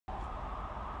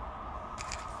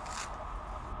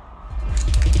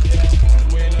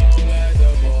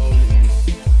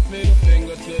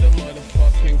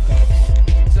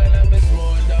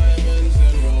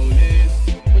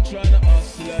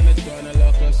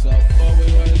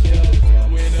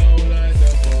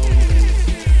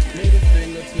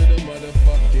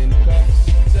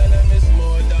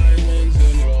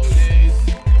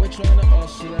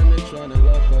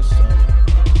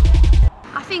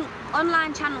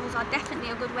channels are definitely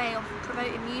a good way of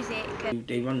promoting music.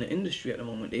 They run the industry at the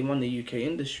moment. They run the UK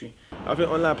industry. I think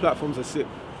online platforms are sick.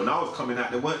 When I was coming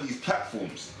out, there weren't these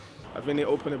platforms. I think they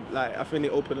open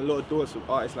a lot of doors for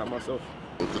artists like myself.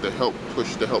 They help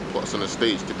push, they help put us on the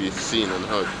stage to be seen and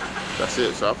heard. That's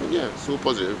it. So I think, yeah, it's all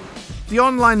positive. The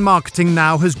online marketing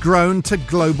now has grown to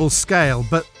global scale,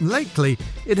 but lately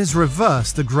it has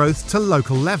reversed the growth to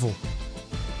local level.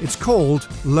 It's called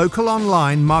Local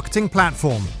Online Marketing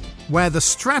Platform, where the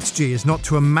strategy is not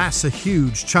to amass a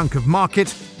huge chunk of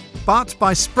market, but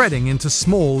by spreading into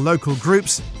small local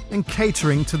groups and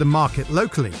catering to the market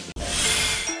locally.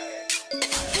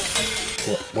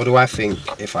 What do I think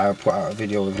if I put out a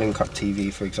video with Link Up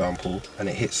TV, for example, and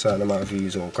it hits a certain amount of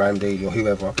views, or Grime Daily or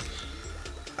whoever,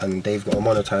 and they've got a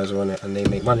monetizer on it and they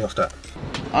make money off that?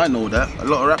 I know that. A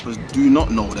lot of rappers do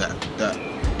not know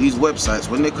that these websites,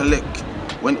 when they collect,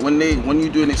 when you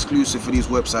do an exclusive for these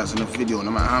websites and a video,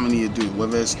 no matter how many you do,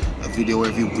 whether it's a video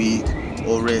every week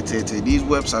or rated, these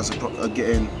websites are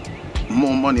getting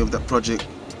more money of that project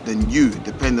than you,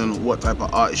 depending on what type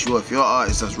of artist you are. If you're an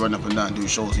artist that's running up and down, doing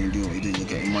shows and you do what you do, you're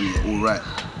getting money, alright.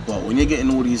 But when you're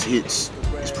getting all these hits,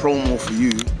 it's promo for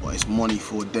you, but it's money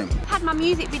for them. I've had my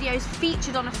music videos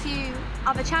featured on a few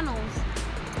other channels,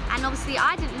 and obviously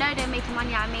I didn't know they were making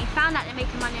money out of me. Found out they're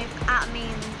making money out of me,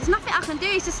 and there's nothing I can do.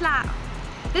 It's just like,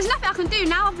 there's nothing I can do.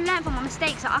 Now I've learned from my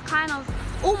mistakes. Like,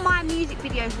 all my music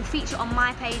videos will feature on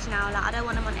my page now. Like, I don't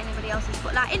want them on anybody else's,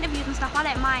 but like interviews and stuff, I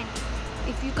don't mind.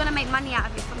 If you're gonna make money out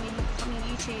of it from your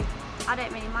YouTube, I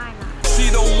don't really mind that. She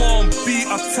don't want beat,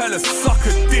 I tell her suck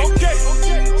a dick.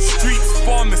 Okay. Streets,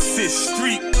 pharmacists,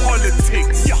 street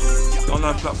politics. Yeah. The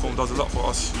online platform does a lot for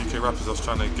us UK rappers. I was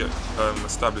trying to get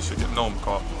established and get known,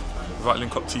 because without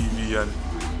Link Up TV, and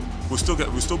we'll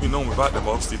still be known without them.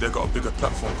 But obviously they've got a bigger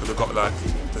platform because they've got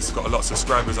a lot of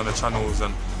subscribers on the channels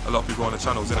and a lot of people on the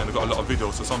channels, and they've got a lot of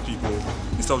videos. So some people,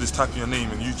 instead of just typing your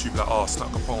name in YouTube like, oh, Snap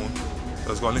Capone,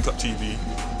 let's go on Link Up TV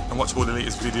and watch all the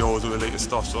latest videos, all the latest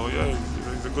stuff. So yeah,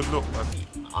 it's a good look, man.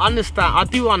 I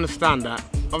do understand that.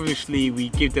 Obviously we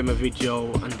give them a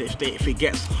video, and if it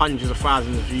gets hundreds of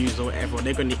thousands of views or whatever,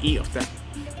 they're going to eat off that.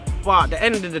 But at the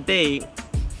end of the day,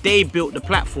 they built the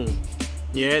platform.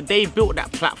 Yeah, they built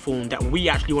that platform that we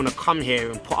actually want to come here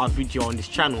and put our video on this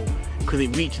channel because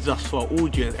it reaches us for our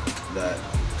audience. That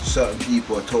certain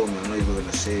people have told me, I'm not even going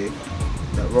to say it,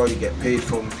 that Roy get paid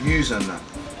from views and that.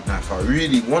 Now if I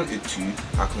really wanted to,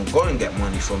 I can go and get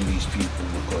money from these people,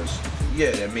 because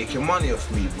yeah, they're making money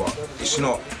off me, but it's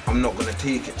not, I'm not going to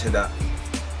take it to that.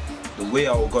 The way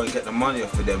I will go and get the money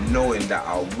off of them, knowing that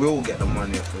I will get the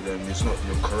money off of them, is not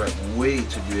the correct way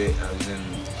to do it, as in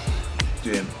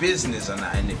doing business and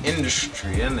that in the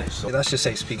industry, innit? So let's just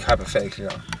say, speak hypothetically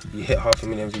now. You hit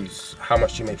 500,000 views. How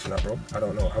much do you make from that, bro? I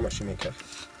don't know. How much do you make, Kev?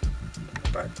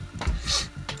 Bag.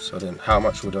 So then, how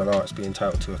much would an artist be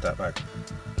entitled to of that bag?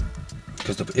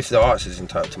 Because if the artist is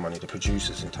entitled to money, the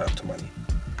producer's entitled to money.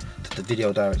 The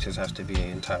video directors have to be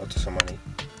entitled to some money.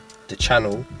 The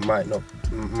channel might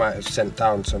have sent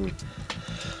down some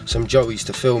Joeys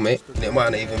to film it, and it might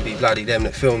not even be bloody them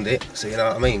that filmed it, so you know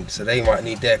what I mean? So they might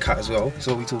need their cut as well.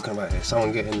 So what are we talking about here?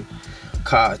 Someone getting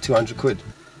cut at 200 quid.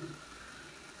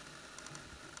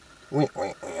 I'm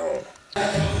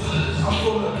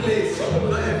from a place,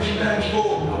 not every man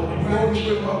go. Rolling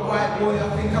with my white boy, I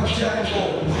think I'm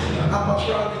Django. I'm a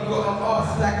brownie, got an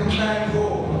arse like a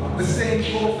mango. The same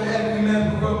goal for every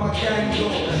member of my gang, yo.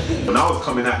 When I was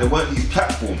coming out, there weren't these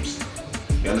platforms.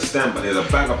 You understand? But there's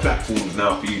a bag of platforms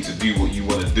now for you to do what you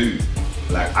want to do.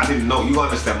 Like, I didn't know, you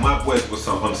understand, my boys was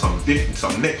on some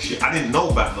next shit. I didn't know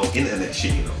about no internet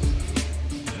shit, you know.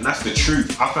 And that's the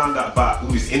truth. I found out about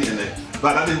all this internet,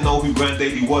 but I didn't know who Grime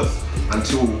Daily was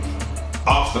until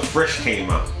after Fresh came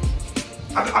out.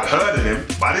 I'd heard of him,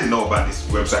 but I didn't know about this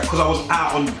website because I was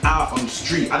out on the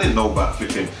street. I didn't know about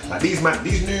flipping. Like these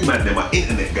new man, them are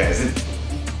internet guys,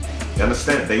 innit? You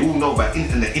understand? They all know about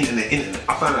internet.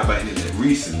 I found out about internet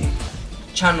recently.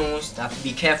 Channels, they have to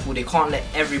be careful, they can't let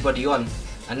everybody on.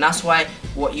 And that's why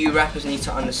what you rappers need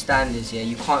to understand is, yeah,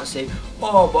 you can't say,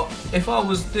 oh, but if I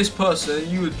was this person,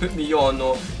 you would put me on,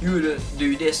 or you wouldn't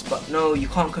do this. But no, you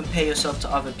can't compare yourself to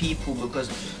other people, because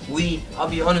I'll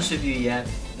be honest with you, yeah,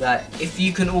 like, if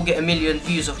you can all get 1 million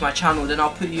views off my channel, then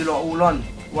I'll put you lot all on.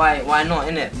 Why not,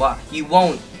 innit? But you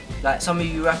won't. Like, some of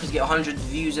you rappers get 100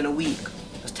 views in a week.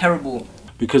 That's terrible.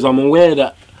 Because I'm aware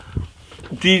that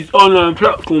these online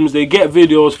platforms, they get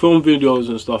videos, film videos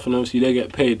and stuff, and obviously they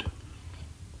get paid.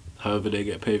 However, they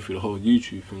get paid through the whole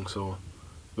YouTube thing, so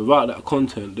without that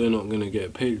content, they're not going to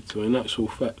get paid. So in actual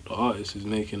fact, the artist is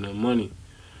making their money,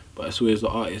 but it's always the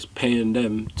artist paying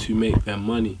them to make their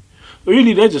money. But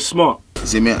really, they're just smart. You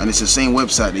see me? And it's the same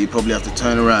website that you probably have to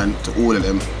turn around to all of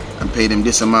them and pay them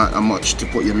this amount and much to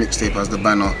put your mixtape as the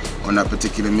banner on that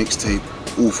particular mixtape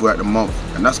all throughout the month.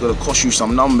 And that's gonna cost you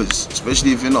some numbers,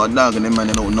 especially if you're not a dog and them man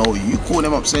they don't know you. You call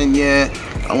them up saying, yeah,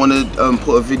 I wanna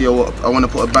put a video up, I wanna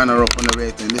put a banner up on the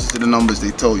radio and listen to the numbers they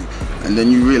tell you. And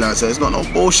then you realise that it's not no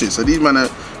bullshit. So these men are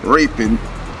raping,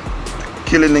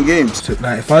 killing the games. So,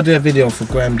 like, if I do a video for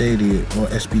Graham Daily or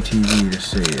SBTV, let's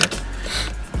say,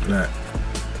 yeah, like,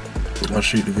 I'll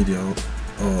shoot the video,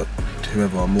 or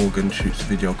whoever, Morgan shoots the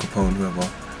video, Capone, whoever,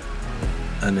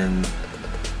 and then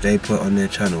they put it on their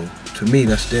channel. To me,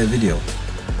 that's their video,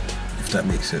 if that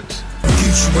makes sense.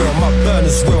 Real, my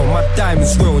burners real, my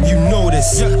diamonds real, and you know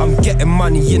this. I'm getting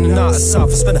money in and out of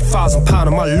South. I spend £1,000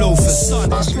 on my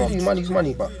loafers. Money's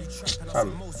money, but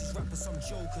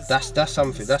that's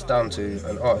something. That's down to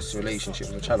an artist's relationship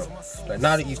with the channel. Like,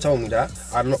 now that you've told me that,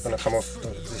 I'm not gonna come off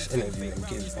this interview and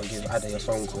give Ade a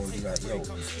phone call and be like, yo,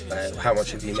 like, how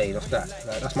much have you made off that?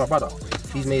 Like, that's my brother.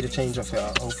 If he's made a change off it,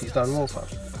 I hope he's done well, fam.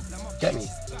 Get me?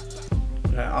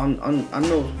 Like, I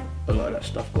know a lot of that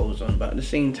stuff goes on, but at the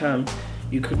same time,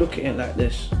 you could look at it like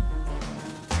this.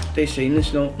 They say,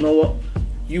 listen, know what?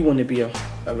 You want to be a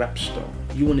rap star,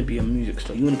 you want to be a music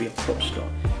star, you want to be a pop star,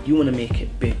 you want to make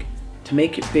it big. To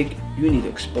make it big, you need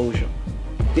exposure.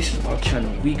 This is our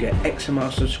channel. We get X amount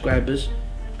of subscribers,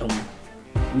 and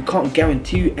we can't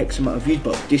guarantee you X amount of views,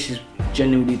 but this is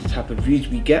genuinely the type of views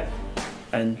we get,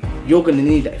 and you're going to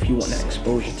need that if you want that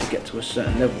exposure to get to a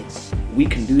certain level. We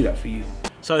can do that for you.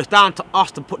 So it's down to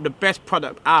us to put the best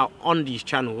product out on these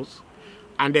channels,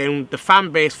 and then the fan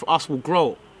base for us will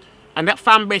grow. And that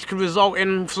fan base could result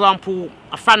in, for example,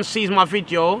 a fan sees my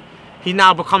video, he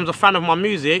now becomes a fan of my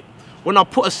music. When I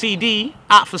put a CD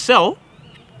out for sale,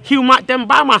 he might then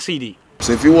buy my CD.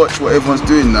 So if you watch what everyone's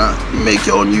doing now, make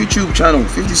your own YouTube channel.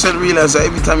 50 Cent realised that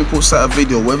every time he puts out a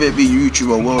video, whether it be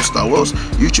YouTube or Worldstar,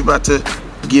 YouTube had to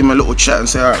give him a little chat and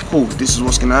say, alright, cool, this is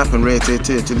what's gonna happen,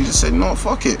 till he just said, no,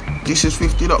 fuck it, this is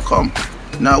 50.com.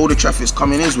 Now all the traffic's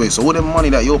coming his way, so all the money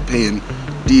that you're paying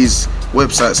these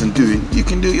websites and doing, you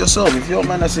can do it yourself. If you're a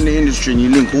man that's in the industry and you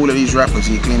link all of these rappers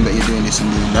and you claim that you're doing this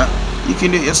and doing that, you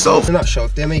can do it yourself. In a nutshell,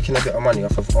 if they're making a bit of money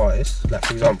off of artists, like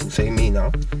for example, say me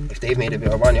now, if they've made a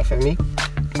bit of money off of me,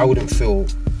 I wouldn't feel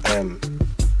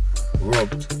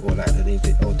robbed or like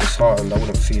or disheartened. I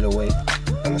wouldn't feel away.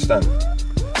 Understand?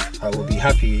 I would be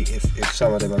happy if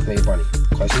some of them have made money,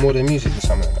 because it's more than music than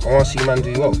some of them. I want to see man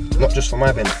do well, not just for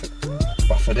my benefit,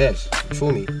 but for theirs. You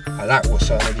feel me? I like what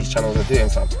certain of these channels are doing,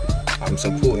 fam. I'm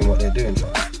supporting what they're doing,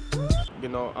 fam. You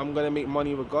know, I'm gonna make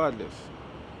money regardless,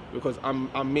 because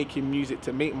I'm making music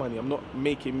to make money. I'm not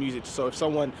making music so if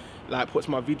someone like puts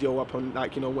my video up on,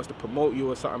 like, you know, wants to promote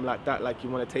you or something like that, like you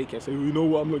want to take it and say, you know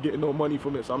what, I'm not getting no money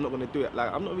from it, so I'm not gonna do it.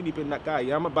 Like, I'm not really been that guy.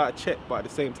 Yeah, I'm about a check, but at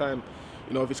the same time,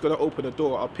 you know, if it's gonna open a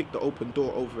door, I'll pick the open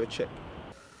door over a check.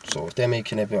 So if they're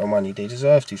making a bit of money, they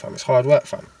deserve to, fam. It's hard work,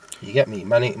 fam. You get me?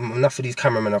 Man, enough of these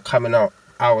cameramen are coming out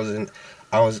hours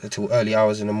until early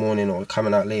hours in the morning, or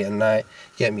coming out late at night.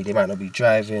 You get me? They might not be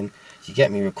driving. You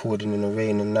get me? Recording in the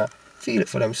rain and that. Feel it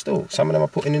for them still. Some of them are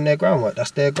putting in their groundwork.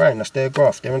 That's their grind. That's their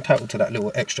graft. They're entitled to that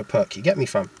little extra perk. You get me,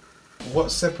 fam?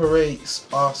 What separates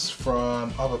us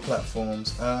from other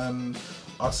platforms? I'd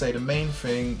say the main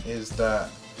thing is that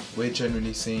we're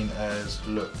generally seen as,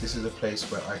 look, this is a place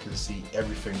where I can see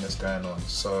everything that's going on.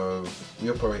 So we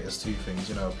operate as two things,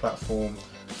 you know, a platform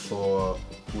for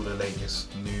all the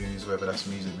latest news, whether that's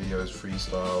music videos,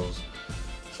 freestyles,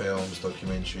 films,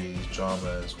 documentaries,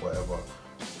 dramas, whatever.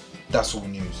 That's all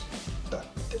news.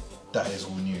 That is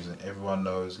all news, and everyone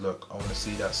knows, look, I want to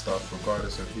see that stuff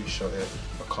regardless of who shot it.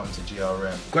 I come to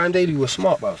GRM. Graham Daily was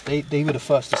smart, bruv. They were the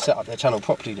first to set up their channel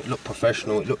properly. It looked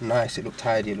professional, it looked nice, it looked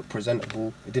tidy, it looked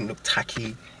presentable, it didn't look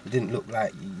tacky, it didn't look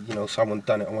like, you know, someone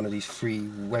done it on one of these free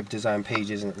web design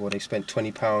pages or they spent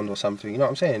 £20 or something. You know what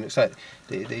I'm saying? It's like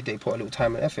they put a little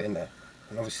time and effort in there,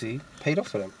 and obviously paid off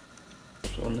for them.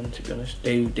 On them, to be honest,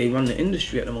 they run the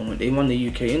industry at the moment. They run the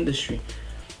UK industry.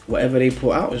 Whatever they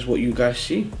put out is what you guys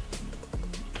see.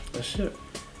 That's it.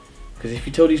 Because if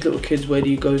you tell these little kids where do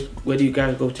you guys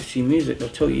go to see music, they'll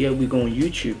tell you, yeah, we go on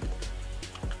YouTube.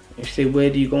 If you say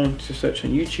where do you go on to search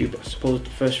on YouTube, I suppose the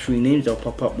first three names that'll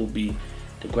pop up will be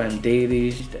the Grand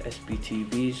Dailies, the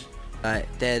SBTVs.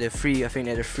 They're the three. I think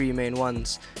they're the three main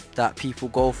ones that people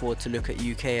go for to look at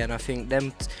UK, and I think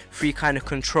them three kind of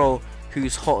control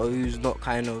who's hot or who's not,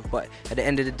 kind of. But at the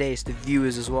end of the day, it's the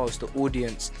viewers as well. It's the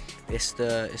audience. It's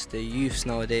the youths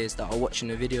nowadays that are watching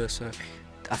the video. So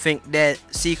I think they're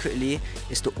secretly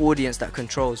it's the audience that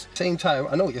controls. Same time,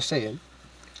 I know what you're saying.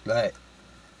 Like,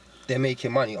 they're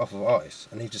making money off of artists,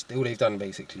 and all they've done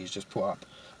basically is just put up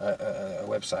a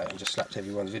website and just slapped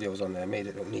everyone's videos on there, made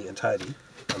it look neat and tidy,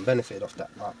 and benefited off that.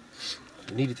 But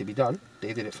it needed to be done.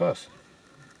 They did it first.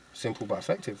 Simple but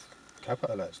effective.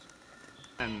 Capitalised.